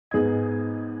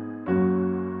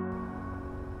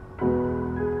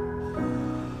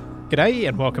G'day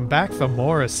and welcome back for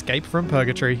more Escape from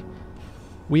Purgatory.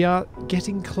 We are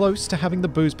getting close to having the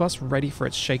booze bus ready for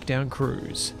its shakedown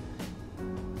cruise.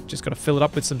 Just gotta fill it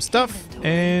up with some stuff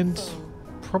and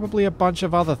probably a bunch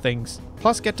of other things.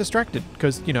 Plus get distracted,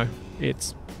 because, you know,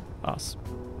 it's us.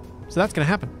 So that's gonna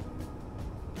happen.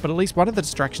 But at least one of the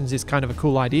distractions is kind of a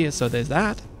cool idea, so there's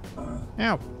that.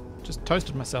 Ow, just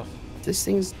toasted myself. This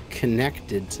thing's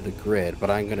connected to the grid, but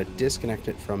I'm gonna disconnect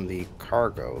it from the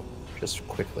cargo just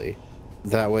quickly.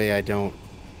 That way I don't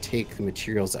take the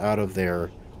materials out of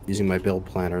there using my build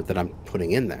planner that I'm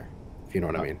putting in there, if you know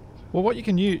what I mean. Well, what you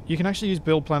can actually use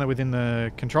build planner within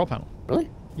the control panel. Really?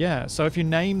 Yeah, so if you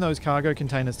name those cargo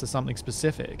containers to something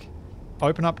specific,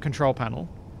 open up control panel,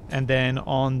 and then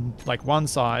on like one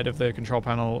side of the control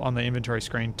panel on the inventory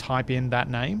screen, type in that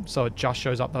name so it just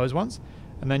shows up those ones,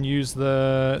 and then use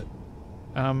the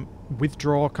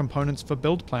withdraw components for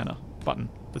build planner button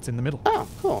that's in the middle. Oh,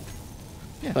 cool.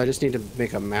 Yeah. So I just need to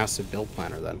make a massive build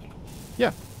planner then.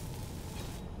 Yeah.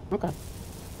 Okay.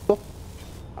 Cool.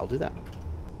 I'll do that.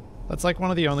 That's like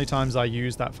one of the only times I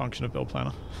use that function of build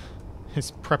planner.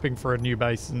 Is prepping for a new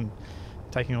base and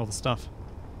taking all the stuff.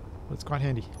 But it's quite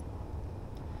handy.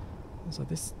 So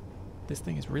this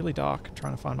thing is really dark,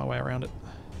 trying to find my way around it.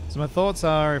 So my thoughts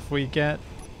are, if we get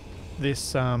this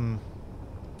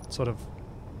sort of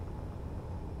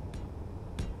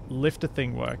lifter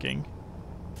thing working.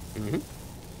 Mm-hmm.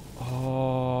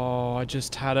 Oh, I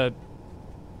just had an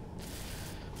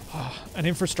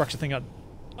infrastructure thing I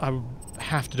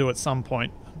have to do at some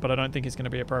point, but I don't think it's going to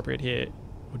be appropriate here.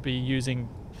 Would be using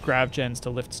grav gens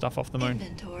to lift stuff off the moon,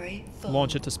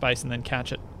 launch it to space, and then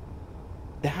catch it.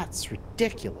 That's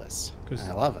ridiculous.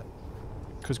 I love it.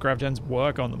 Because grav gens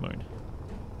work on the moon.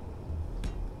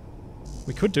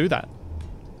 We could do that.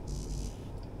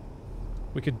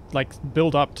 We could like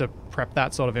build up to prep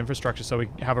that sort of infrastructure so we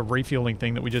have a refueling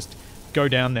thing that we just go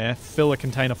down there, fill a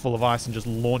container full of ice, and just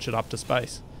launch it up to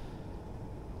space.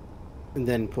 And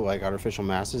then put like artificial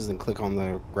masses and click on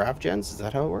the grav gens? Is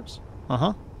that how it works?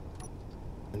 Uh-huh.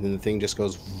 And then the thing just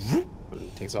goes and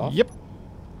it takes off? Yep.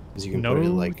 Because you can put it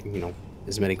like, you know,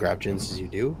 as many grav gens as you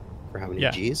do for how many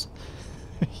Gs?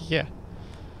 Yeah.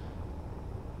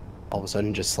 All of a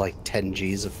sudden just like 10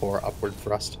 Gs of 4 upward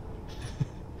thrust.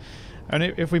 And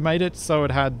if we made it so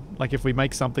it had, like if we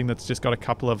make something that's just got a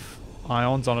couple of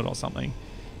ions on it or something,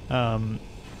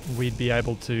 we'd be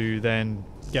able to then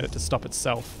get it to stop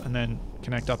itself and then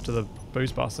connect up to the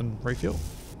booze bus and refuel.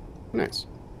 Nice.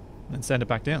 And then send it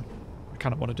back down. I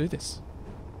kind of want to do this.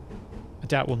 I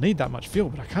doubt we'll need that much fuel,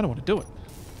 but I kind of want to do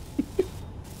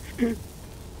it.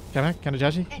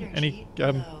 Kanajashi? Any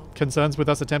concerns with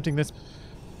us attempting this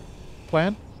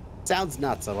plan? Sounds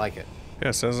nuts. I like it. Yeah,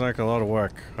 sounds like a lot of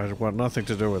work. I want nothing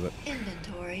to do with it.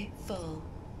 Inventory full.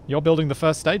 You're building the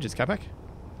first stages, Kapak.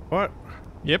 What?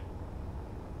 Yep.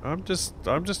 I'm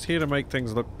just here to make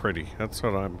things look pretty. That's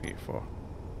what I'm here for.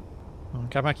 Well,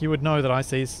 Kapak, you would know that I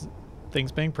see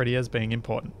things being pretty as being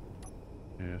important.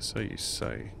 Yeah, so you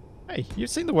say. Hey,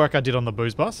 you've seen the work I did on the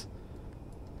booze bus.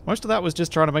 Most of that was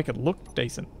just trying to make it look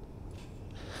decent.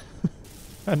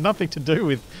 Had nothing to do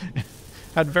with...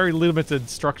 had very limited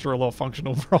structural or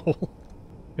functional role.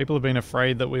 People have been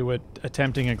afraid that we were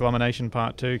attempting agglomeration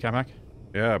part 2, Kamak.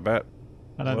 Yeah, I bet.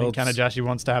 I don't think Kanajashi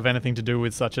wants to have anything to do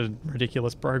with such a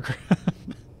ridiculous program.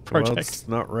 Project. Well, it's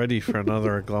not ready for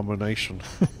another agglomeration.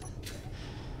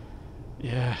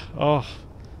 Yeah. Oh,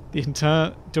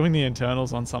 doing the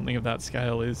internals on something of that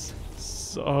scale is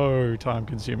so time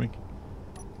consuming.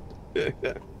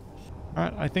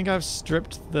 Alright, I think I've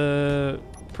stripped the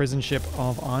prison ship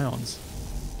of ions.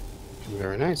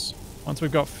 Very nice. Once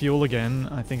we've got fuel again,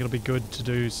 I think it'll be good to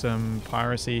do some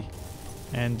piracy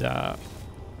and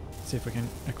see if we can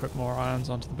equip more ions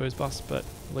onto the booze bus, but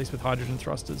at least with hydrogen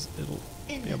thrusters it'll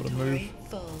be able to move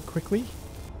quickly.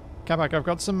 Kabak, I've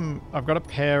got a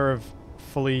pair of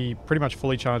pretty much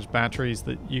fully charged batteries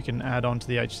that you can add onto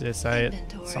the HCSA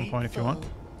at some point if you want.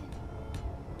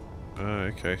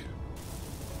 Okay.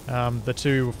 The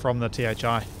two from the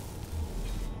THI.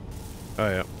 Oh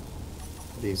yeah.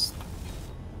 These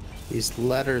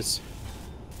letters.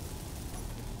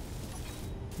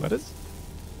 Letters?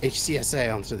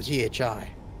 HCSA onto the THI.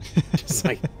 Just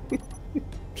like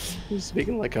you're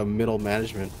speaking like a middle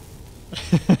management.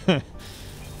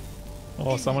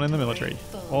 Or someone in the military.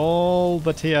 All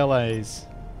the TLAs.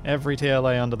 Every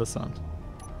TLA under the sun.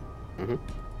 Mm-hmm.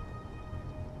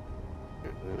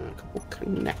 A couple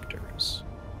connectors.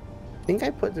 I think I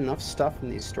put enough stuff in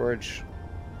these storage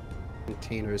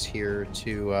containers here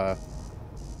to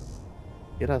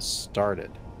get us started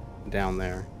down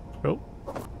there. Cool.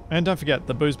 And don't forget,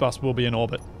 the booze bus will be in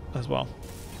orbit as well.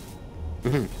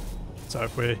 Mm-hmm. So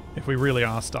if we really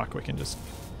are stuck, we can just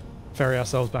ferry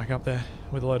ourselves back up there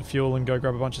with a load of fuel and go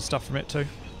grab a bunch of stuff from it too.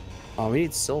 Oh, we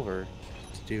need silver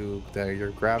to do your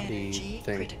gravity Energy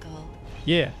thing. critical.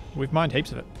 Yeah, we've mined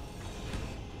heaps of it.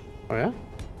 Oh yeah?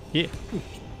 Yeah,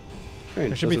 Strange.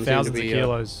 there should be Doesn't seem thousands to of be,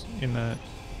 kilos in the...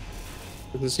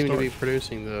 Doesn't seem to be storage.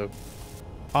 producing the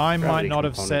I might gravity not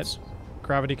components. have set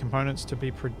gravity components to be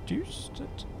produced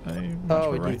at a much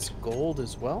Oh, it rate. needs gold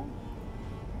as well?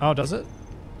 Oh, does it?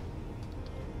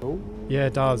 Oh. Yeah,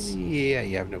 it does. Yeah,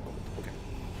 you have no gold. Okay.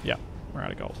 Yeah, we're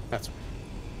out of gold. That's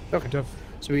okay. Do have-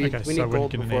 So we Okay, need so we're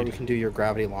gold gonna before need- we can do your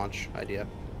gravity launch idea.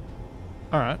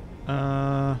 Alright.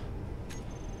 I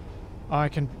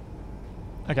can...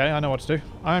 Okay, I know what to do.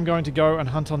 I am going to go and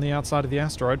hunt on the outside of the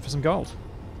asteroid for some gold.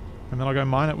 And then I'll go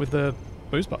mine it with the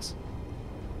booze bus.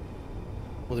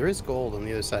 Well, there is gold on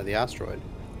the other side of the asteroid.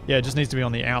 Yeah, it just needs to be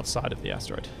on the outside of the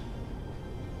asteroid.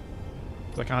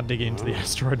 Because I can't dig into the Oh.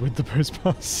 asteroid with the booze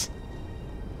bus.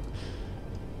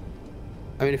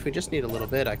 I mean, if we just need a little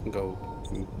bit, I can go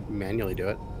manually do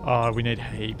it. Oh, we need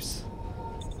heaps.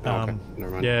 Oh, okay.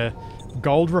 Never mind. Yeah,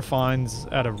 gold refines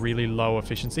at a really low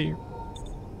efficiency,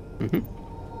 Mhm.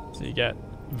 so you get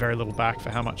very little back for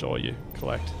how much ore you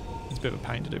collect. It's a bit of a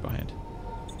pain to do by hand.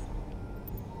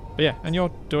 But yeah, and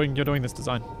you're doing this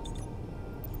design.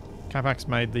 Capac's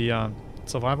made the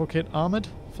survival kit armored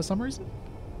for some reason.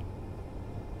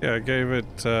 Yeah, I gave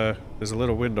it, there's a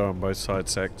little window on both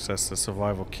sides to access the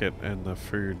survival kit and the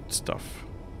food stuff.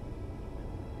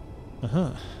 Uh-huh.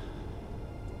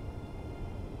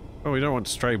 Oh, we don't want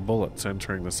stray bullets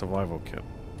entering the survival kit.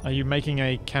 Are you making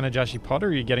a Kanajashi pod, or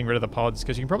are you getting rid of the pods?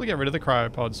 Because you can probably get rid of the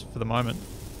cryopods for the moment.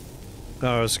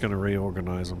 No, I was going to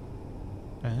reorganize them.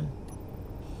 Uh-huh.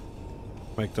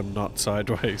 Make them not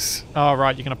sideways. Oh,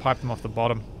 right, you're going to pipe them off the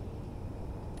bottom.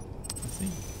 I see.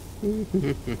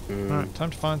 Alright,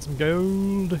 time to find some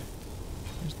gold.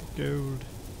 Where's the gold?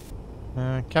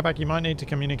 Kabak, you might need to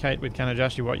communicate with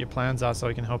Kanajashi what your plans are so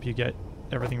he can help you get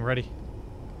everything ready.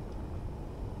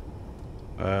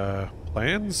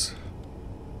 Plans?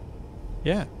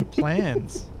 Yeah,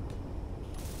 plans.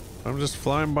 I'm just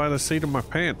flying by the seat of my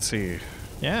pants here.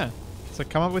 Yeah, so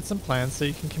come up with some plans so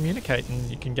you can communicate and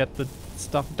you can get the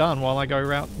stuff done while I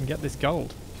go out and get this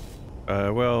gold. We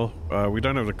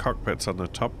don't have the cockpits on the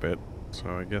top bit, so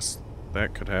I guess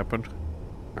that could happen.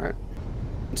 Alright.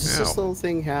 Does Ow. this little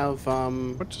thing have,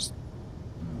 What just...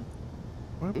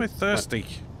 Why am I thirsty?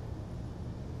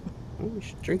 well, we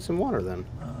should drink some water then.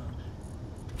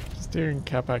 Just hearing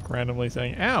Kapak randomly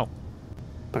saying, ow!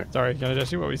 Okay. Sorry,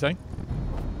 Kanajashi, what were you saying?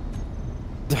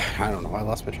 I don't know, I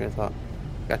lost my train of thought.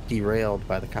 Got derailed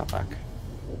by the Kapak.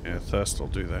 Yeah, thirst will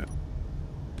do that.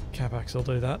 Kapaks will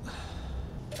do that.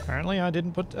 Apparently I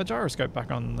didn't put a gyroscope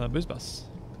back on the booze bus.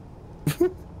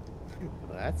 Well,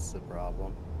 that's the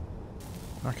problem.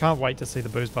 I can't wait to see the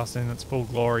booze bus in its full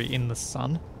glory in the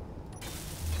sun.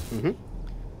 Mm-hmm.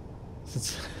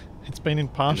 It's been in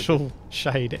partial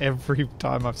shade every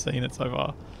time I've seen it so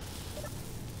far.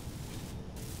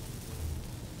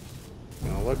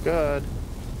 Gonna look good.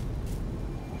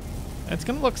 It's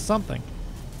gonna look something.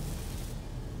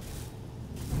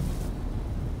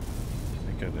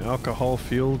 Like an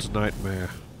alcohol-fueled nightmare.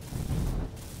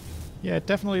 Yeah, it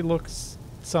definitely looks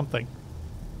something.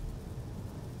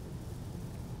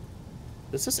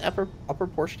 Does this upper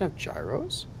portion have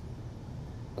gyros?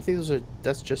 I think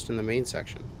that's just in the main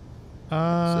section.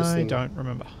 I thing- don't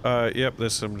remember. Yep,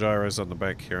 there's some gyros on the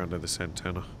back here under this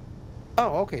antenna.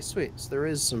 Oh, okay, sweet. So there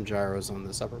is some gyros on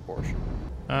this upper portion.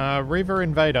 Reaver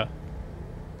Invader.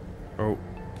 Oh.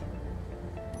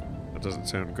 That doesn't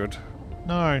sound good.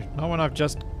 No, not when I've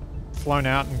just flown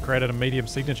out and created a medium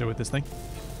signature with this thing.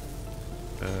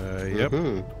 Yep.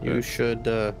 Mhm. You should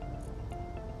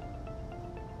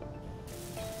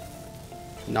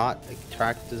not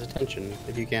attract his attention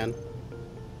if you can.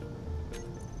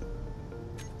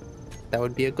 That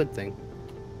would be a good thing.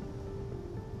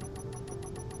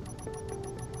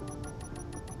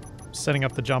 Setting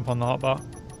up the jump on the hotbar.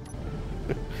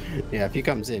 Yeah, if he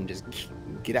comes in, just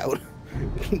get out.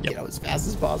 Get Yep. out as fast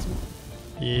as possible.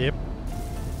 Yep.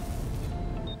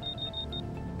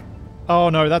 Oh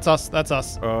no, that's us. That's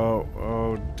us.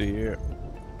 Oh dear.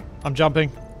 I'm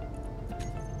jumping.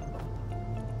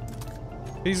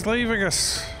 He's leaving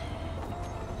us.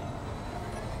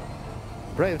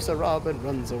 Brave Sir Robin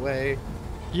runs away.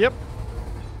 Yep.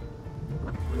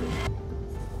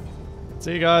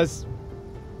 See you guys.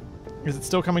 Is it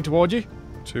still coming toward you?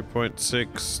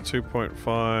 2.6,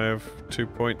 2.5,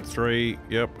 2.3.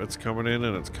 Yep, it's coming in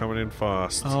and it's coming in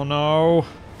fast. Oh no.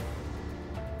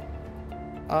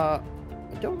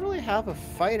 I don't really have a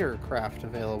fighter craft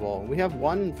available. We have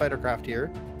one fighter craft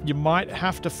here. You might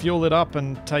have to fuel it up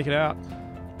and take it out.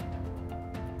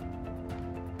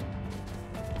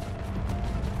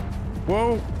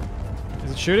 Whoa!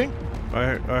 Is it shooting?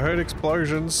 I heard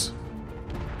explosions.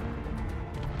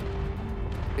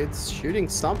 It's shooting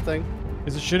something.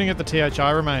 Is it shooting at the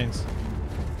THI remains?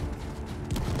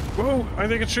 Whoa! I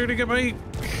think it's shooting at me.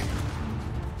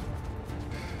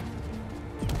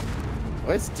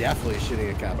 Oh, it's definitely shooting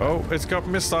at Kappa. Oh, it's got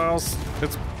missiles.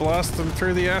 It's blasting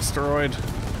through the asteroid.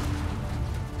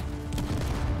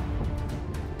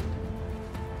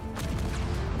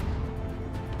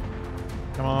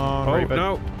 Come on, Oh Reaper.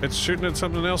 no! It's shooting at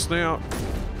something else now.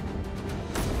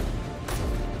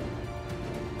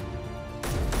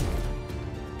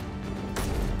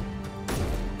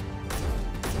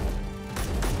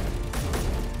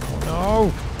 Oh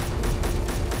no!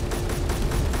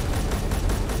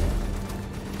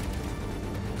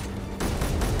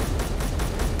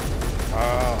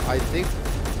 I think...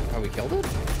 Oh, we killed it?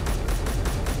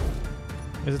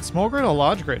 Is it small grid or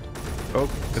large grid?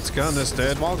 Oh, it's gone. It's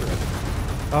dead. Small grid.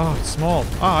 Oh, it's small.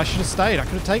 Oh, I should have stayed. I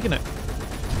could have taken it.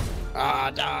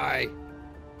 Ah, die!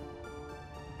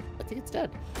 I think it's dead.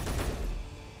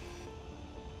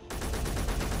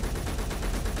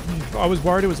 I was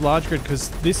worried it was large grid because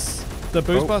the boost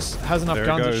Oh, bus has enough there it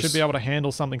guns. It goes. should be able to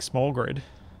handle something small grid.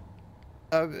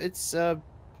 It's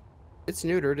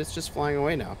neutered. It's just flying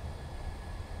away now.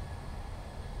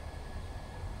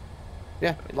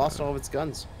 Yeah, it lost all of its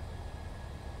guns.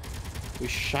 We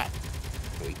shot.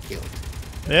 We killed.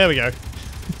 There we go.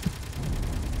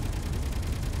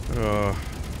 Oh,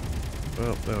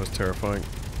 well, that was terrifying.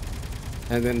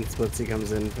 And then Splitsy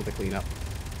comes in for the cleanup.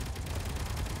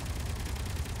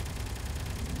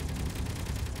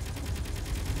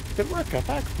 Good work, I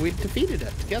thought we defeated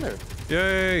it together.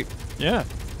 Yay! Yeah.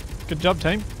 Good job,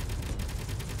 team.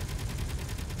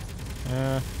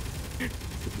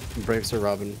 Brave Sir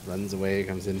Robin runs away,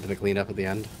 comes in for the cleanup at the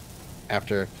end.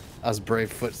 After us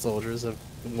brave foot soldiers have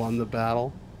won the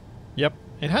battle. Yep.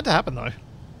 It had to happen, though.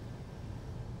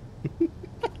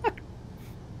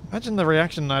 Imagine the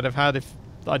reaction I'd have had if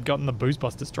I'd gotten the boost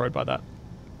bus destroyed by that.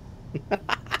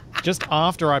 Just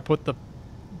after I put the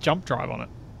jump drive on it.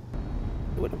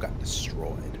 It would have got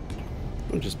destroyed. It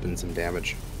would have just been some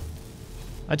damage.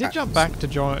 I did jump back to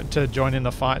join in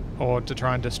the fight or to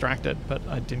try and distract it, but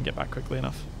I didn't get back quickly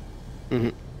enough. Mm-hmm.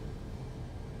 You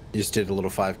just did a little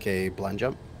 5k blind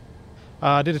jump?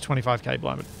 I did a 25k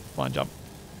blind jump.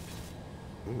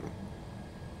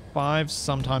 5's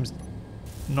sometimes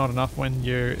not enough when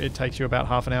it takes you about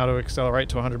half an hour to accelerate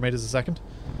to 100 meters a second.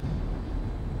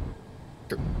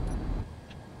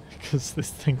 Because this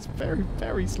thing's very,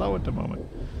 very slow at the moment.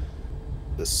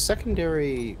 The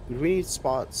secondary... Do we need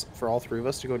spots for all three of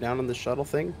us to go down on the shuttle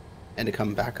thing? And to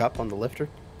come back up on the lifter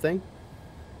thing?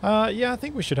 Yeah, I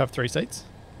think we should have 3 seats.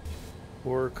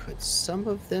 Or could some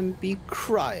of them be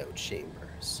cryo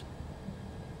chambers?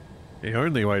 The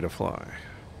only way to fly.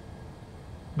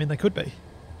 I mean, they could be.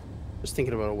 Just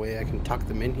thinking about a way I can tuck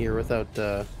them in here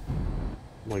without,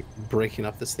 like, breaking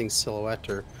up this thing's silhouette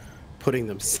or putting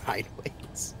them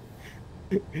sideways.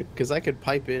 Because I could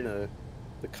pipe in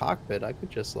the cockpit. I could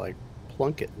just, like,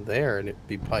 plunk it there and it'd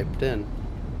be piped in.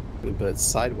 But it's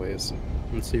sideways.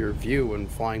 And so your view when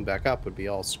flying back up would be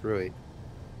all screwy.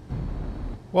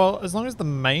 Well, as long as the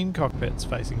main cockpit's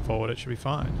facing forward, it should be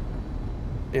fine.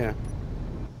 Yeah.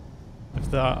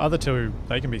 If the other two,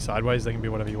 they can be sideways, they can be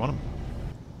whatever you want them.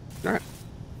 Alright.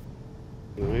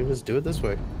 We just do it this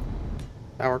way.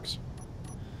 That works.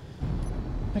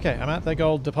 Okay, I'm at the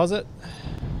gold deposit.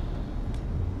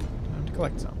 Time to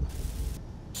collect some.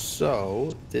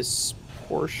 So, this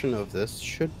portion of this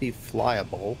should be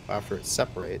flyable after it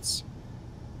separates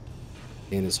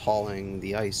and is hauling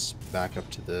the ice back up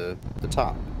to the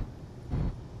top.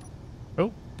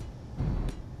 Oh,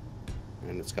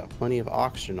 And it's got plenty of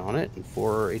oxygen on it and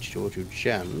 4 H2O2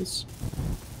 gems.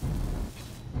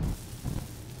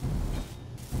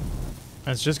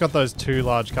 and it's just got those 2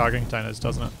 large cargo containers,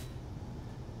 doesn't it?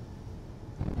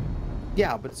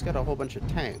 Yeah, but it's got a whole bunch of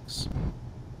tanks.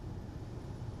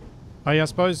 Oh yeah, I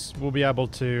suppose we'll be able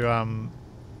to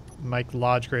make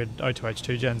large grid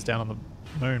O2H2 gens down on the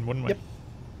moon, wouldn't we? Yep.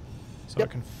 So Yep.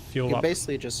 I can You fuel can up.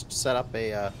 basically just set up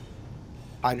a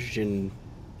hydrogen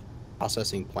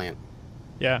processing plant.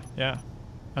 Yeah, yeah.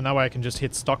 And that way I can just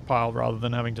hit stockpile rather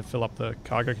than having to fill up the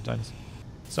cargo containers.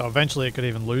 So eventually it could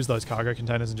even lose those cargo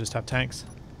containers and just have tanks.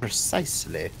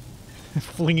 Precisely.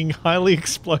 Flinging highly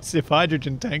explosive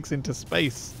hydrogen tanks into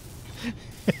space.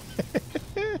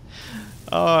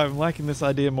 Oh, I'm liking this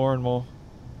idea more and more.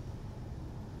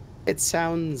 It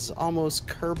sounds almost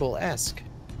Kerbal-esque.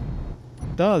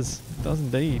 It does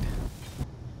indeed.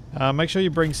 Make sure you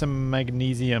bring some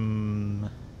magnesium.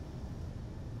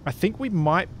 I think we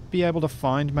might be able to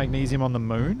find magnesium on the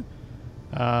moon.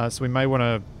 So we may want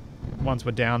to, once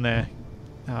we're down there,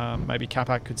 maybe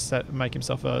Capac could make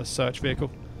himself a search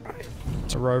vehicle.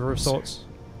 A rover of sorts.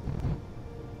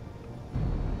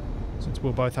 Since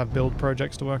we'll both have build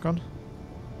projects to work on.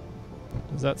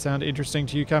 Does that sound interesting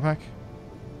to you, Capac?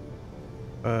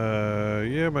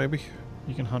 Yeah, maybe.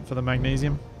 You can hunt for the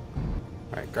magnesium.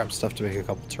 Alright, grab stuff to make a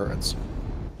couple turrets.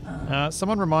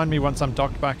 Someone remind me once I'm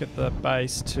docked back at the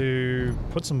base to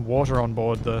put some water on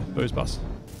board the booze bus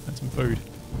and some food.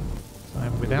 So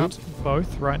I'm without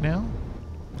both right now.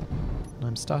 And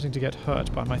I'm starting to get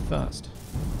hurt by my thirst.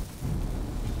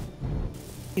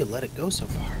 You let it go so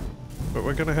far. But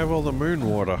we're gonna have all the moon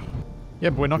water. Yeah,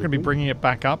 but we're not going to be bringing it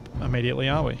back up immediately,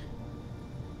 are we?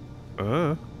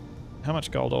 How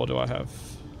much gold ore do I have?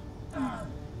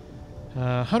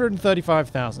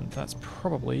 135,000. That's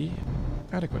probably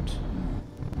adequate.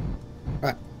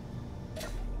 Right.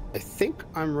 I think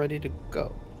I'm ready to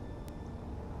go.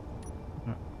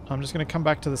 I'm just going to come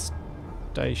back to the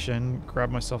station,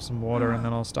 grab myself some water, and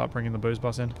then I'll start bringing the booze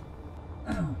bus in.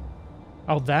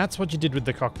 Oh, that's what you did with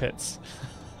the cockpits.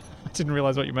 I didn't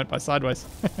realize what you meant by sideways.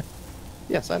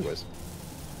 Yeah, sideways.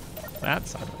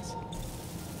 That's sideways.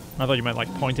 I thought you meant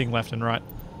like pointing left and right.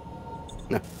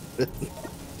 No.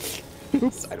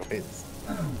 Sideways.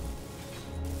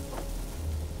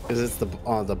 Because it's the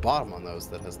bottom on those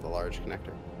that has the large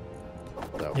connector.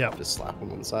 So Yep. just slap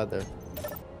them on the side there.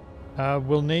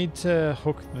 We'll need to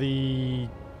hook the...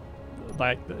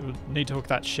 we'll need to hook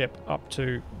that ship up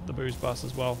to the booze bus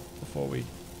as well before we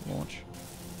launch.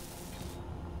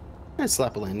 And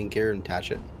slap a landing gear and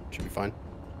attach it. Should be fine.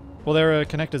 Well, there are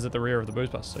connectors at the rear of the booze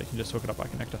bus, so you can just hook it up by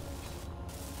connector.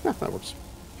 Yeah, that works.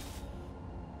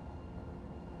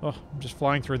 Oh, I'm just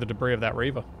flying through the debris of that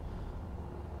Reaver.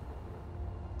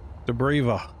 The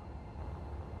breather.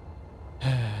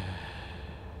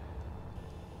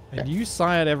 And you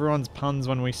sigh at everyone's puns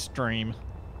when we stream.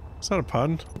 Is that a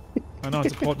pun? I know,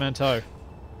 it's a portmanteau.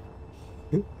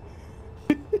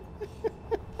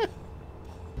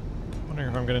 Wondering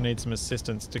if I'm going to need some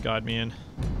assistance to guide me in.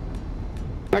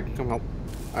 I can come help.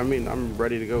 I mean, I'm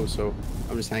ready to go, so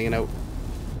I'm just hanging out.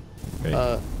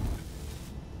 Okay.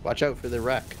 Watch out for the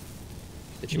wreck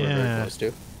that you were very close to.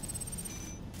 I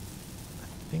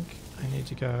think I need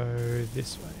to go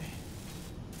this way.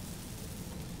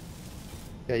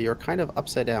 Yeah, you're kind of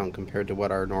upside down compared to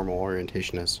what our normal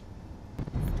orientation is.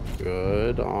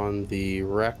 Good on the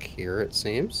wreck here, it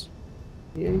seems.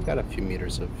 Yeah, you got a few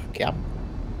meters of gap.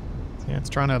 So yeah, it's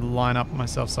trying to line up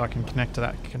myself so I can connect to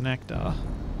that connector.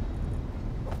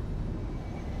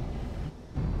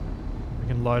 We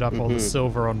can load up all the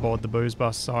silver on board the booze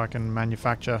bus so I can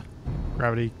manufacture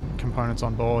gravity components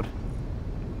on board.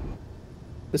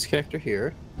 This connector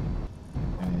here.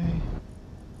 Okay.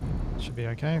 Should be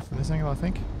okay from this angle, I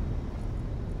think.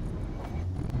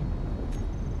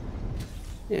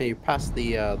 Yeah, you passed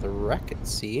the wreck, it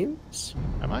seems.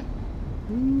 Am I?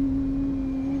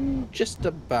 Just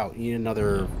about. You need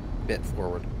another bit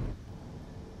forward.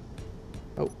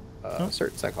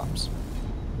 Certain Cyclops.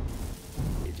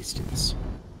 You just do this.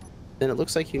 Then it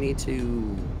looks like you need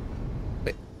to...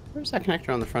 Wait, where's that connector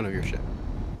on the front of your ship?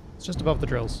 It's just above the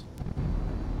drills.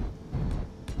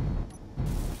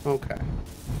 Okay.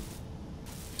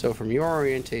 So from your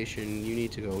orientation, you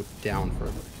need to go down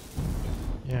further.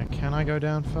 Yeah, can I go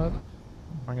down further?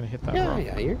 I'm going to hit that Yeah, rock.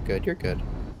 yeah, you're good, you're good.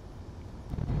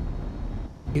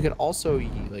 You could also,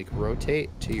 like, rotate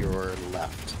to your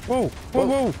left. Whoa!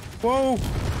 Whoa! Whoa!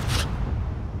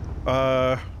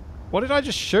 Whoa! What did I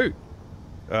just shoot?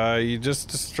 You just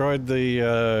destroyed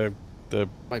the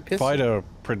My pistol. fighter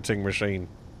printing machine.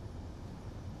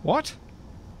 What?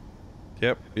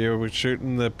 Yep, you were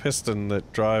shooting the piston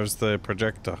that drives the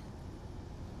projector.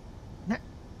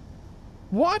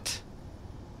 What?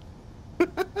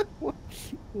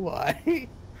 Why?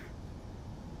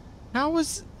 How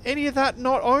was any of that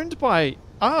not owned by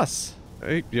us?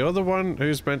 Hey, you're the one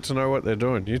who's meant to know what they're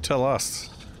doing. You tell us.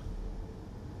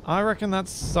 I reckon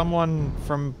that's someone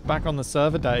from back on the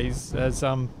server days has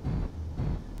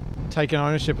taken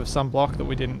ownership of some block that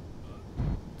we didn't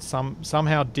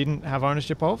somehow didn't have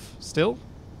ownership of still.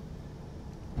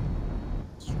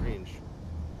 Strange.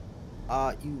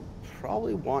 You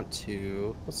probably want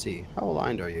to... Let's see. How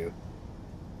aligned are you?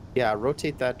 Yeah,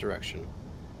 rotate that direction.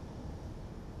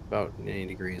 About 90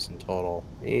 degrees in total.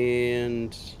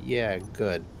 And... yeah,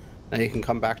 good. Now you can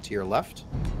come back to your left.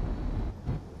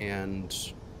 And...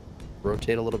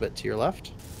 rotate a little bit to your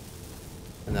left.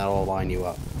 and that'll line you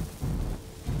up.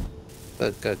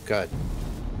 Good, good, good.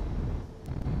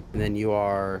 And then you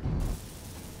are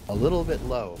a little bit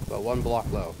low, about 1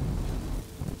 block low.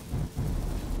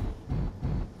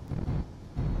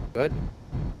 Good.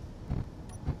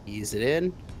 Ease it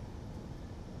in.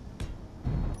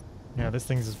 Yeah, this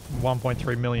thing's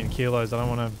 1.3 million kilos. I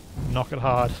don't want to knock it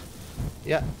hard.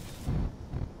 Yeah.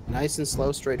 Nice and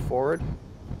slow, straightforward.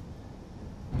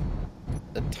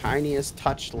 The tiniest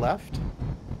touch left.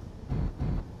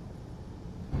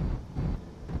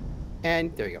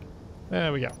 And there you go.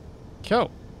 There we go.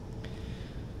 Cool.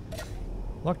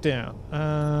 Lockdown.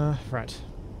 Right.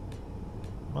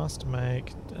 Must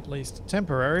make at least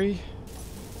temporary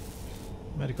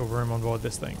medical room on board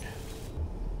this thing.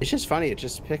 It's just funny. It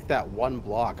just picked that 1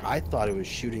 block. I thought it was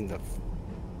shooting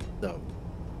the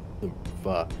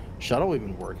shuttle we've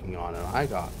been working on, and I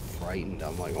got frightened.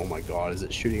 I'm like, oh my god, is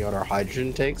it shooting out our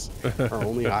hydrogen tanks? Our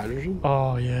only hydrogen?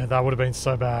 Oh yeah, that would have been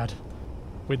so bad.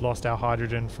 We'd lost our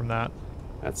hydrogen from that.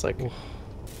 That's like,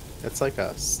 that's like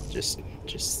a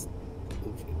just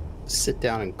sit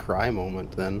down and cry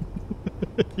moment then.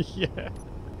 Yeah.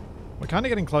 We're kind of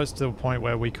getting close to a point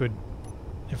where we could,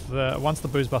 if once the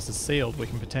booze bus is sealed, we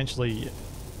can potentially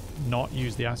not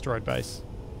use the asteroid base,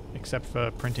 except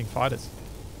for printing fighters.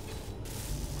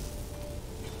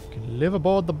 We can live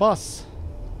aboard the bus,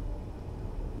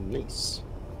 Nice.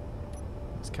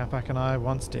 as Capac and I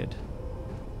once did,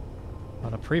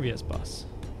 on a previous bus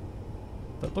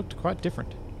that looked quite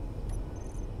different.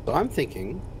 So I'm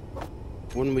thinking,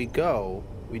 when we go,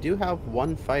 we do have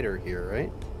 1 fighter here,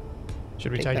 right?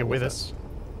 Should we take it with us?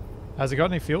 Has it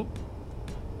got any fuel?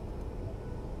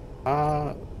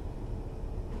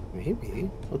 Maybe.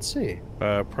 Let's see.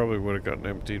 Probably would have gotten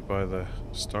emptied by the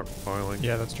stockpiling.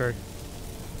 Yeah, that's true.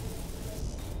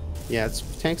 Yeah, its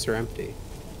tanks are empty.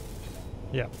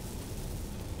 Yeah.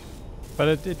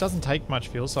 But it doesn't take much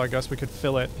fuel, so I guess we could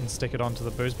fill it and stick it onto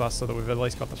the booze bus so that we've at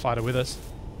least got the fighter with us.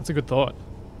 That's a good thought.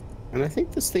 And I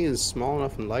think this thing is small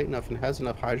enough and light enough and has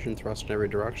enough hydrogen thrust in every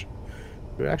direction.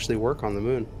 It would actually work on the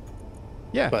moon.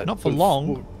 Yeah, But not for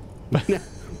long.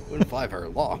 Wouldn't fly very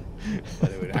long,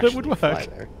 but it would But actually it would fly work.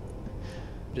 there.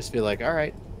 Just be like, all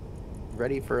right,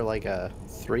 ready for like a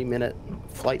 3-minute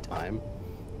flight time.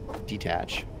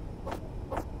 Detach.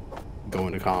 Go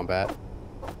into combat.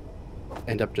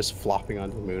 End up just flopping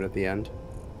onto the moon at the end.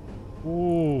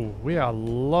 Ooh, we are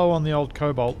low on the old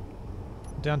cobalt.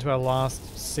 Down to our last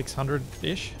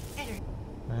 600-ish.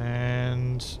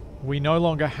 And we no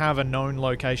longer have a known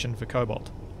location for cobalt.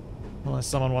 Unless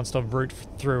someone wants to root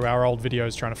through our old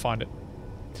videos trying to find it.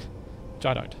 Which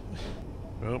I don't.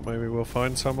 Well, maybe we'll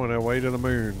find some on our way to the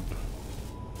moon.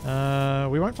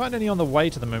 We won't find any on the way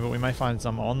to the moon, but we may find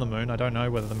some on the moon. I don't know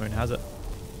whether the moon has it.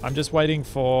 I'm just waiting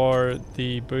for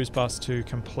the booze bus to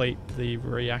complete the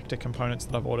reactor components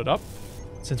that I've ordered up.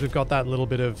 Since we've got that little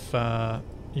bit of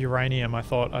uranium, I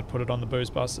thought I'd put it on the booze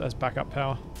bus as backup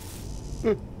power.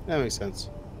 That makes sense.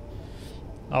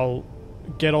 I'll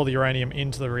get all the uranium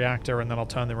into the reactor and then I'll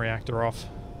turn the reactor off.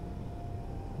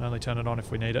 And only turn it on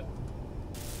if we need it.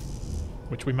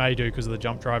 Which we may do because of the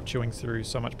jump drive chewing through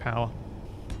so much power.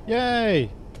 Yay!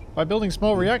 By building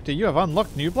small reactor, you have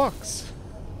unlocked new blocks.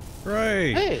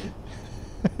 Hooray! Hey!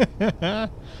 I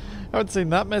haven't seen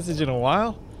that message in a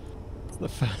while. It's the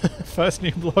first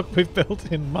new block we've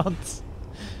built in months.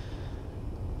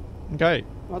 Okay.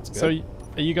 That's good. So,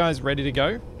 are you guys ready to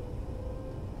go?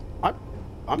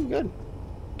 I'm good.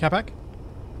 Capac?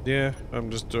 Yeah, I'm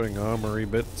just doing armory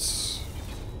bits.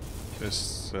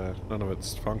 It's, none of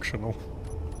it's functional.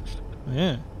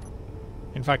 Yeah.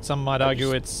 In fact, some might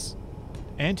argue it's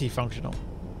anti-functional.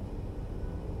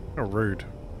 Oh, rude.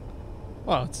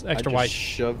 Well, it's extra I just weight.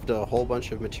 shoved a whole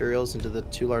bunch of materials into the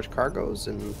 2 large cargos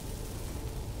and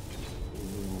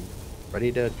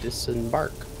ready to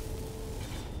disembark.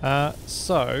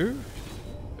 So,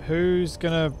 who's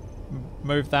gonna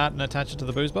move that and attach it to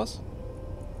the booze bus?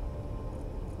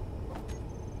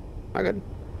 I good.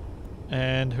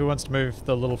 And who wants to move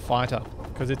the little fighter?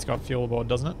 Because it's got fuel aboard,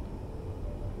 doesn't it?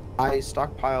 I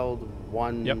stockpiled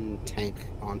 1 Yep. tank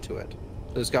onto it.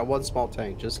 So it's got 1 small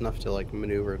tank, just enough to like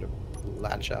maneuver to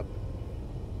latch up.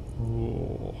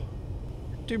 Ooh.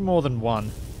 Do more than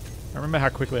 1. I remember how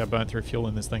quickly I burnt through fuel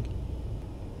in this thing.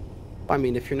 I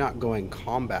mean, if you're not going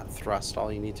combat thrust,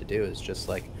 all you need to do is just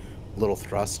like little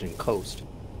thrust and coast.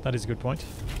 That is a good point.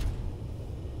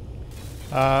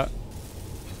 Alright,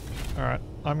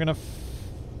 I'm gonna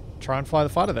try and fly the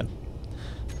fighter then.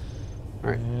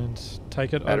 Alright. And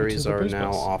take it Batteries over are to the booze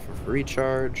now bus. off of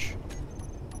recharge.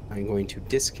 I'm going to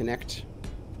disconnect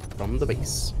from the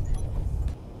base.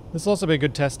 This will also be a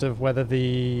good test of whether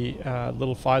the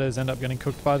little fighters end up getting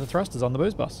cooked by the thrusters on the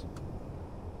booze bus.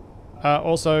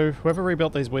 Also, whoever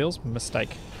rebuilt these wheels,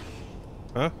 mistake.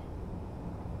 Huh?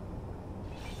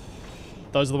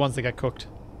 Those are the ones that get cooked.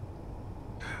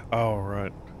 Oh,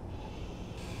 right.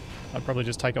 I'd probably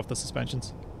just take off the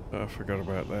suspensions. I forgot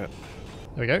about that.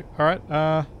 There we go. Alright,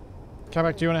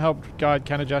 Kabak, do you want to help guide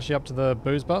Kanajashi up to the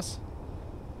booze bus?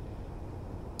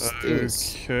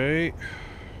 Okay.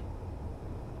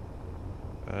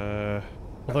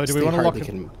 Although, do we want to lock it?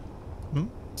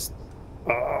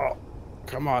 Oh,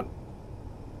 come on.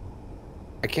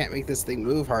 I can't make this thing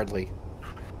move hardly.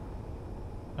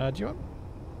 Do you want?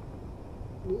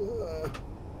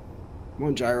 Come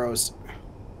on, gyros.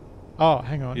 Oh,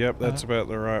 hang on. Yep, that's about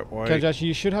the right way. Kanajashi,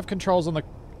 you should have controls on the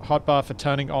hotbar for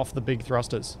turning off the big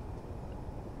thrusters.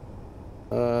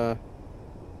 2,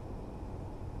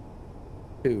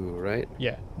 right?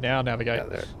 Yeah, now navigate. Yeah,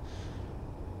 there.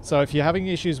 So if you're having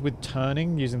issues with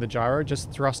turning using the gyro,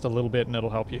 just thrust a little bit and it'll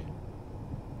help you.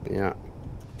 Yeah.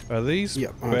 Are these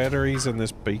Yep. batteries and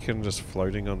this beacon just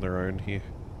floating on their own here?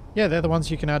 Yeah, they're the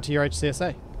ones you can add to your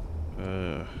HCSA.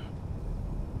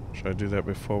 Should I do that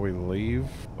before we leave,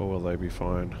 or will they be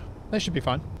fine? They should be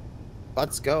fine.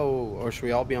 Let's go. Or should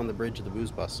we all be on the bridge of the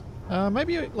booze bus?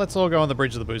 Maybe let's all go on the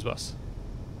bridge of the booze bus.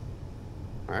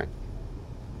 Alright.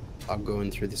 I'll go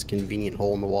in through this convenient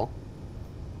hole in the wall.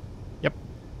 Yep.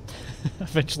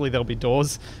 Eventually there'll be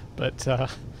doors, but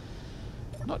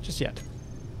not just yet.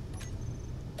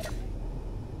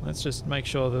 Let's just make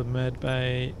sure the med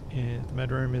bay, the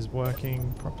med room is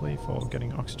working properly for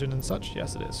getting oxygen and such.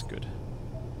 Yes, it is. Good.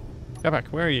 Go back.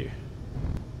 Where are you?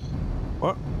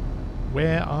 What?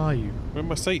 Where are you? In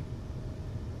my seat.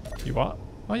 You are?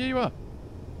 Oh, yeah, you are.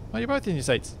 Oh, you're both in your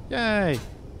seats. Yay!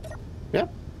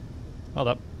 Yep. Hold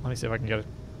up. Let me see if I can get a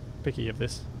picky of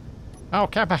this. Oh,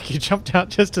 Catback, you jumped out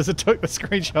just as it took the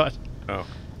screenshot. Oh.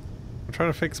 I'm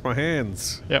trying to fix my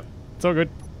hands. Yep. It's all good.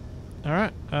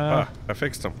 Alright. I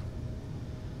fixed them.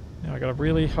 Now I gotta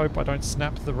really hope I don't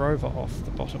snap the rover off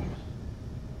the bottom.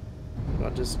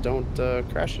 Well, just don't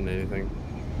crash into anything.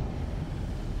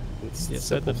 It's Yeah, a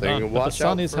said simple than thing. done. And But the watch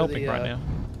sun out is for helping the, right now.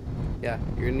 Yeah,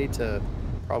 you're gonna need to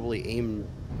probably aim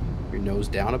your nose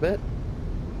down a bit.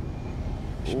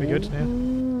 Should be good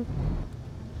now.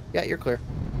 Yeah, you're clear.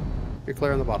 You're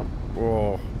clear on the bottom.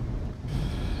 Whoa.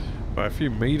 By a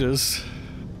few meters.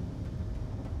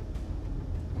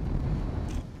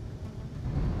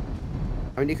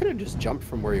 I mean, you could have just jumped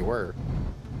from where you were.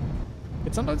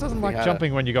 It sometimes doesn't If we like had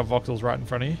jumping when you got voxels right in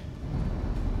front of you.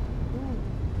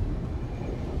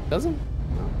 Doesn't?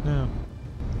 No.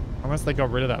 Unless they got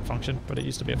rid of that function, but it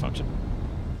used to be a function.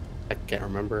 I can't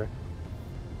remember.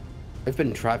 I've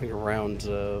been driving around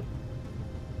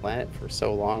planet for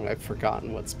so long, I've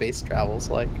forgotten what space travel's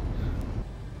like.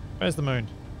 Where's the moon?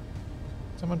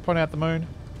 Someone point out the moon.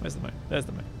 Where's the moon? There's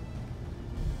the moon.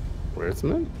 Where's the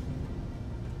moon?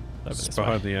 Over It's this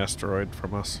behind way. the asteroid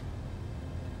from us.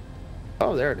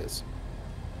 Oh, there it is.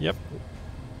 Yep.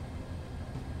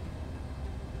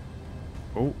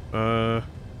 Oh, oh.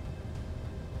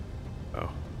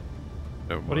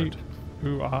 Never What are you... mind.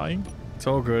 Who are you? It's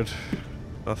all good.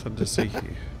 Nothing to see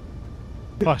here.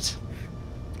 What?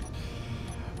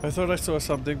 I thought I saw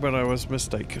something, but I was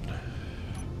mistaken.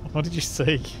 What did you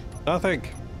see? Nothing.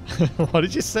 What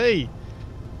did you see?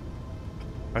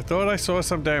 I thought I saw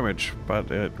some damage, but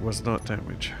it was not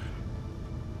damage.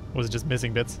 Was it just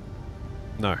missing bits?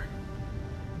 No.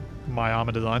 My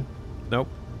armor design? Nope.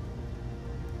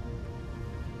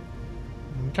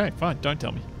 Okay, fine. Don't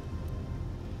tell me.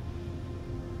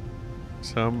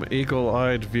 Some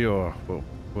eagle-eyed viewer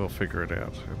will figure it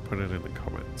out and put it in the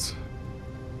comments.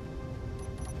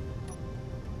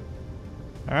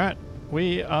 Alright.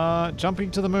 We are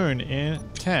jumping to the moon in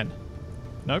 10.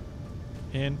 Nope.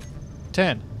 In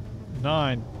 10.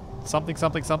 9. Something,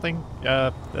 something, something.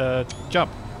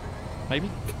 Jump. Maybe?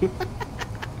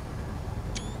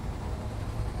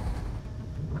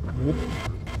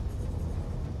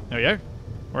 There we go.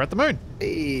 We're at the moon.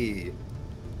 Hey.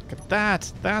 Look at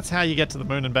that. That's how you get to the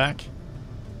moon and back.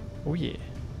 Oh yeah.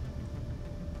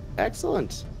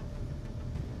 Excellent.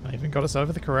 I even got us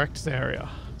over the correct area.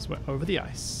 So we're over the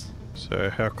ice. So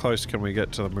how close can we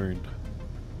get to the moon?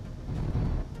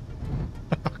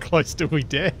 How close do we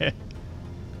dare?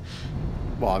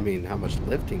 Well, I mean, how much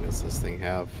lifting does this thing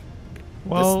have?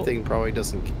 Well, This thing probably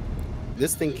doesn't...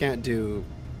 This thing can't do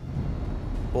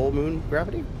full moon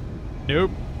gravity?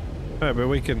 nope. No, but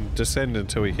we can descend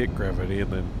until we hit gravity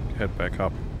and then head back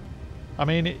up. I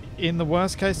mean, in the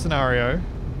worst case scenario,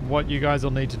 what you guys will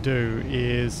need to do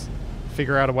is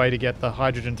figure out a way to get the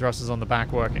hydrogen thrusters on the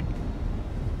back working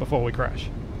before we crash.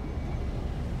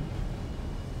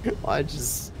 I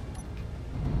just...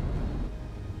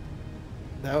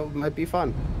 That might be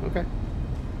fun. Okay.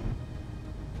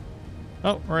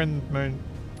 Oh, we're in moon.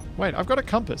 Wait, I've got a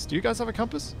compass. Do you guys have a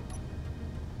compass?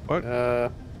 What? Yeah.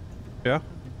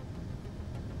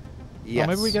 Yes. Oh,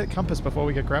 maybe we get compass before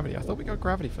we get gravity. I thought we got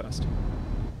gravity first.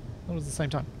 That was the same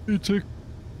time.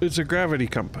 It's a gravity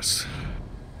compass.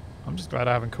 I'm just glad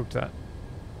I haven't cooked that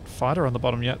fighter on the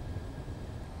bottom yet.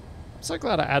 I'm so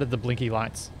glad I added the blinky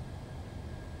lights.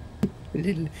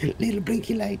 Little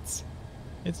blinky lights.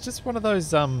 It's just one of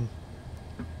those kind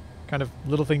of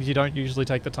little things you don't usually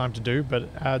take the time to do, but it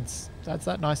adds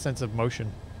that nice sense of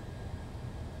motion.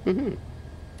 Mm-hmm.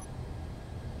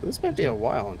 This might be a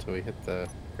while until we hit the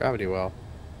gravity well.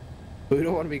 But we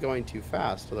don't want to be going too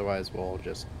fast, otherwise we'll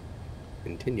just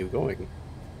continue going.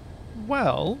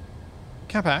 Well,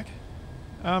 Capac,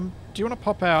 do you want to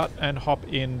pop out and hop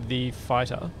in the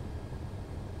fighter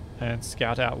and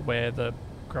scout out where the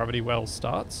gravity well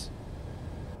starts?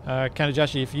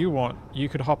 Kanajashi, if you want, you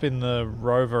could hop in the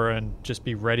rover and just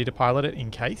be ready to pilot it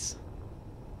in case.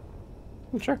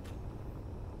 Sure.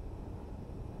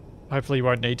 Hopefully you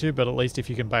won't need to, but at least if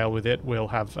you can bail with it, we'll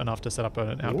have enough to set up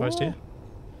an outpost here.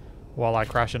 While I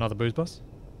crash another booze bus.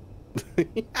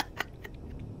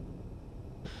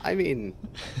 I mean,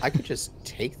 I could just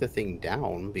take the thing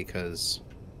down because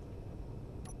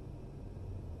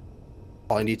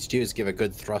all I need to do is give a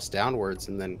good thrust downwards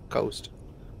and then coast.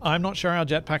 I'm not sure our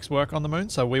jetpacks work on the moon,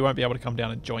 so we won't be able to come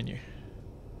down and join you.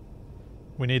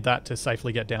 We need that to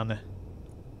safely get down there.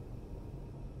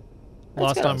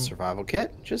 Last time, survival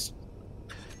kit. Just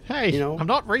hey, you know. I'm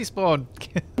not Respawn.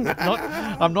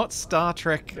 I'm not Star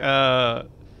Trek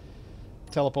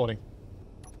teleporting.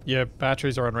 Your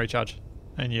batteries are on recharge,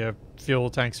 and your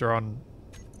fuel tanks are on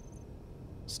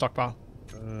stockpile.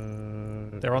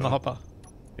 They're on the hopper.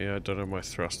 Yeah, I don't have my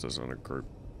thrusters on a group.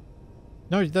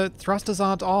 No, the thrusters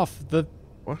aren't off. The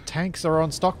tanks are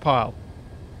on stockpile.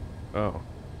 Oh.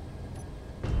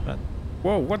 But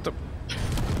Whoa, what the...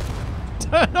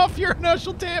 turn off your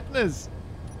inertial dampeners!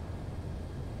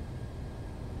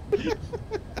 I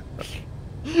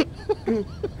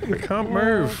can't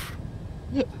move.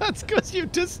 That's because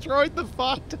you've destroyed the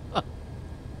fighter.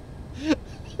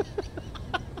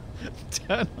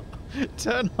 Turn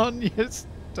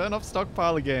off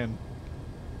stockpile again.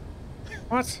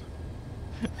 What?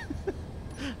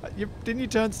 Didn't you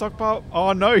turn stockpile?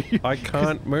 Oh no! I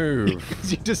can't move.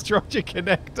 Because you destroyed your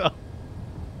connector.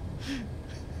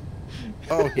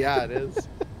 Oh yeah, it is.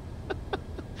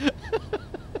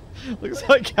 Looks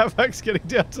like Capac's getting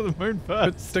down to the moon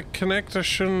But first. the connector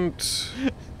shouldn't...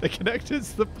 The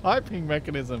connector's the piping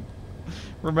mechanism.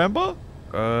 Remember?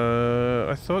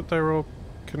 I thought they were all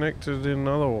connected in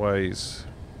other ways.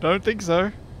 Don't think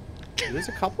so. There's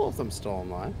a couple of them still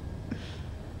online.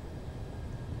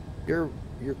 You're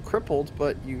crippled,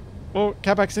 but you... Well,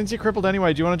 Capac, since you're crippled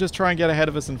anyway, do you want to just try and get ahead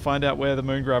of us and find out where the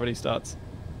moon gravity starts?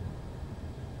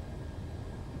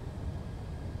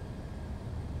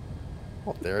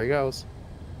 Oh, there he goes.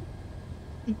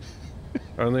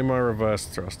 Only my reverse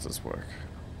thrusters work.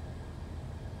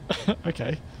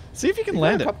 Okay. See if you can There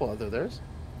land are it. a couple other theirs.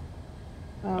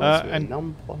 Let's do a and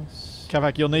num plus.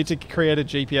 Capac, you'll need to create a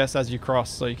GPS as you cross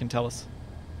so you can tell us.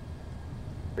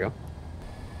 There we go.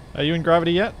 Are you in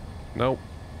gravity yet? Nope.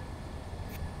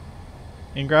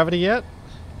 In gravity yet?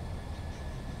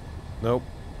 Nope.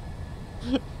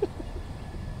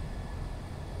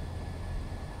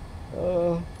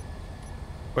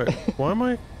 Wait, why am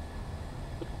I...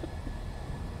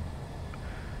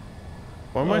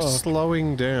 Why am I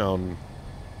slowing down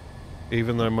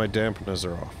even though my dampeners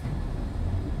are off?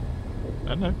 I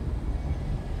don't know.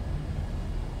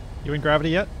 You in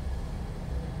gravity yet?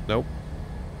 Nope.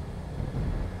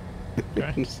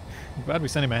 Okay. I'm glad we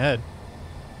sent him ahead.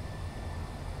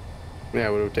 Yeah,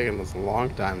 it would have taken us a long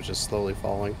time just slowly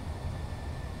falling.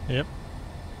 Yep.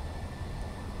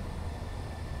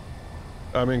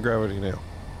 I'm in gravity now.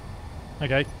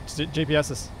 Okay,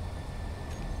 GPS us.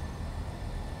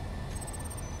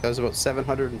 That was about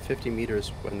 750 meters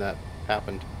when that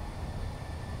happened.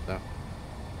 So,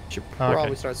 should probably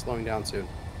Okay. start slowing down soon.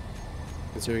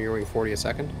 Considering you're going 40 a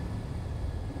second.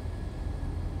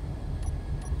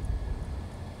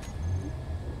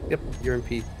 Yep, you're in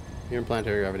P. You're in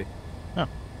planetary gravity. Oh,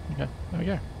 okay. There we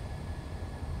go.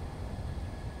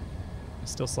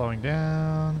 Still slowing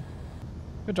down.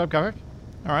 Good job, Capac.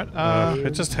 Alright,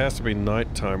 It just has to be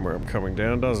nighttime where I'm coming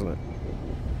down, doesn't it?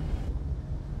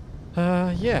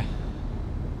 yeah.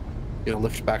 You gonna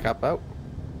lift back up out?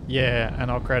 Yeah,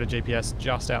 and I'll create a GPS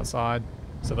just outside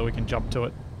so that we can jump to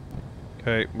it.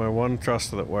 Okay, my one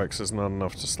thruster that works is not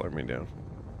enough to slow me down.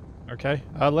 Okay.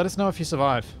 Let us know if you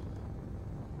survive.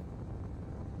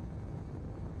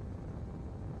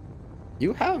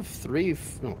 You have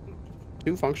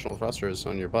two functional thrusters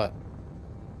on your butt.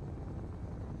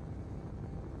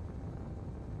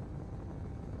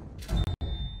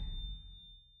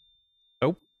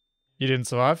 Nope. You didn't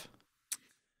survive?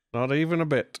 Not even a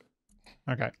bit.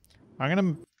 Okay. I'm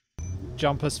going to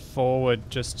jump us forward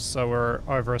just so we're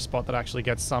over a spot that actually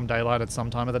gets some daylight at some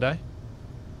time of the day.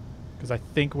 Because I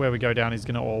think where we go down is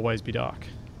going to always be dark.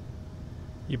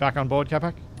 You back on board,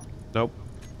 Capac? Nope.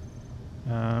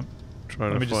 Um,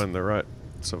 Trying to find the right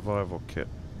survival kit.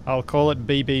 I'll call it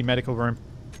BB Medical Room.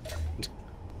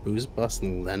 Booze Bus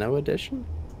Leno edition?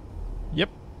 Yep.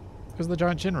 Because of the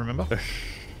giant chin, remember?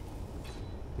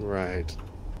 Right.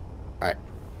 Alright.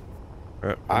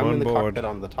 Right, I'm on in the board. cockpit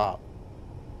on the top.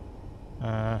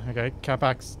 Okay.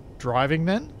 Capac's driving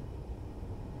then?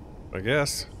 I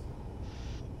guess.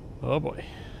 Oh boy.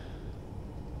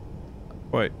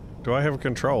 Wait, do I have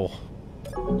control?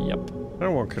 Yep. I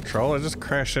don't want control. I just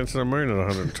crashed into the moon at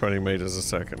 120 meters a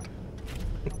second.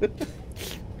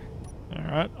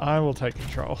 Alright, I will take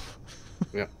control.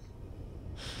 Yeah.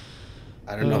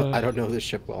 I don't know. I don't know this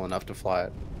ship well enough to fly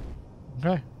it.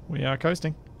 Okay, we are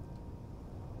coasting.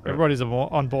 Everybody's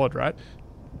on board, right?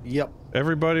 Yep.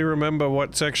 Everybody remember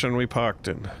what section we parked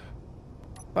in.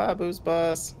 Bye, Booze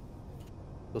Bus.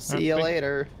 We'll see you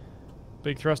later.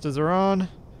 Big thrusters are on.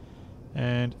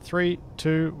 And 3,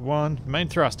 2, 1, main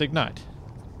thrust, ignite.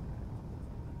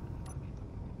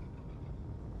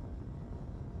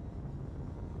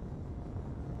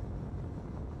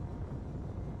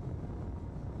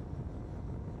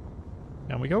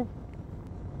 Down we go.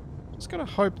 Just gotta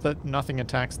hope that nothing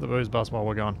attacks the booze bus while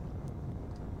we're gone.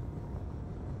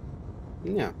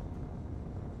 Yeah.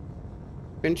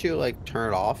 Couldn't you, like,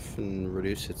 turn it off and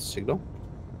reduce its signal?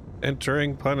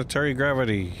 Entering planetary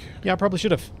gravity. Yeah, I probably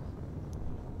should have.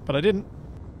 But I didn't.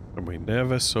 And we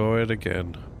never saw it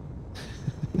again.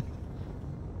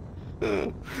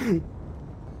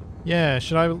 Yeah,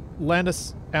 should I land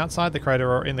us outside the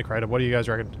crater or in the crater? What do you guys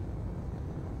reckon?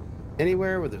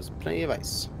 Anywhere where there's plenty of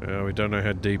ice. We don't know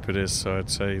how deep it is, so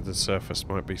I'd say the surface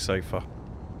might be safer.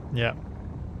 Yeah.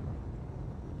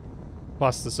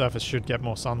 Plus, the surface should get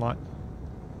more sunlight.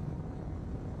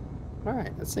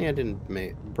 Alright, this thing I didn't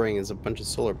bring is a bunch of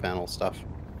solar panel stuff.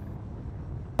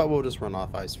 But we'll just run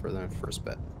off ice for the first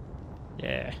bit.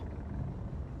 Yeah.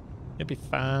 It'll be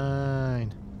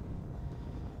fine.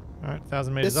 Alright,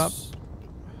 1,000 meters up.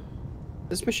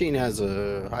 This machine has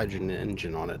a hydrogen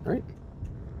engine on it, right?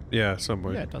 Yeah,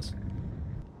 somewhere. Yeah, it does.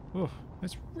 Ooh,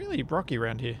 it's really rocky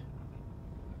around here.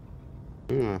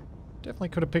 Hmm. Definitely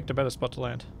could have picked a better spot to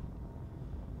land.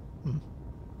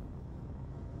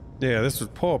 Yeah, this was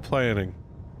poor planning.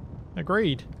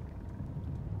 Agreed.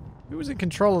 Who was in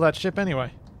control of that ship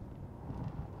anyway?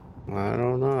 I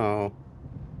don't know.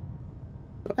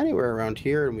 Go anywhere around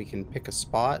here and we can pick a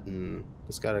spot and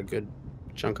it's got a good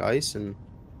chunk of ice and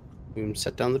we can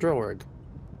set down the drill rig.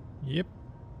 Yep.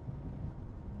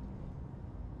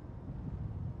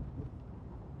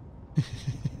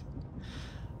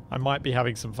 I might be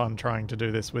having some fun trying to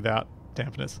do this without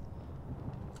dampness.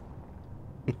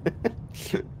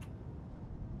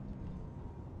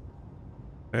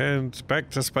 And back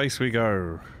to space we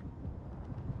go.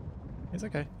 It's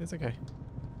okay, it's okay.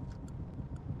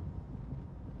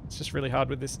 It's just really hard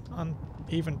with this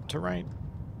uneven terrain.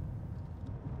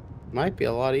 Might be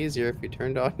a lot easier if you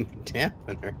turned on your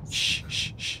dampener. Shh,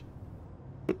 shh, shh.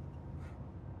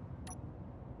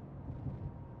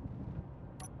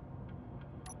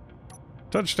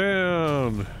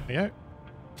 Touchdown! There you go.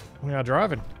 We are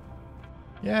driving.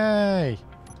 Yay!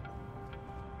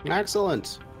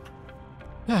 Excellent.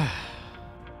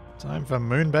 Time for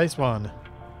Moon Base 1.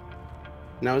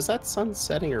 Now, is that sun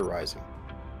setting or rising?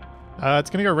 It's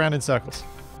going to go around in circles.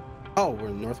 Oh, we're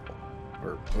in the North Pole.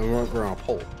 We're on a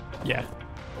pole. Yeah.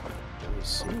 Let me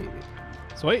see.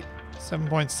 Sweet.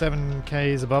 7.7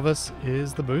 Ks above us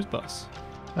is the booze bus.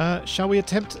 Shall we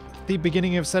attempt the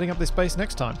beginning of setting up this base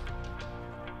next time?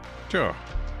 Sure.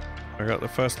 I got the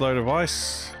first load of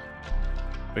ice.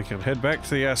 We can head back to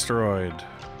the asteroid.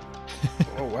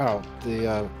 Oh, wow.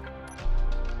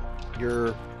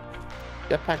 Your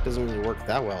jetpack doesn't really work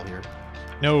that well here.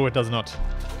 No, it does not.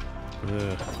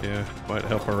 Yeah, might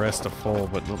help arrest a fall,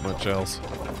 but not much else.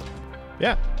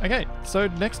 Yeah, okay. So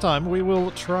next time we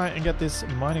will try and get this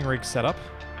mining rig set up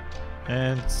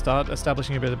and start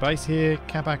establishing a bit of base here.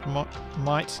 Capac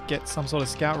might get some sort of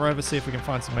scout rover, see if we can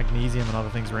find some magnesium and other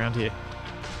things around here.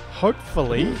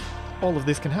 Hopefully, all of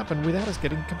this can happen without us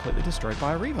getting completely destroyed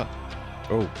by a Reaver.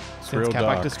 Oh, it's Since real Capac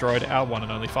dark. destroyed our one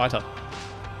and only fighter.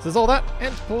 So there's all that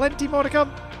and plenty more to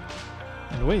come.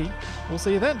 And we will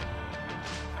see you then.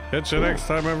 Catch you next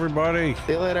time, everybody.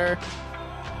 See you later.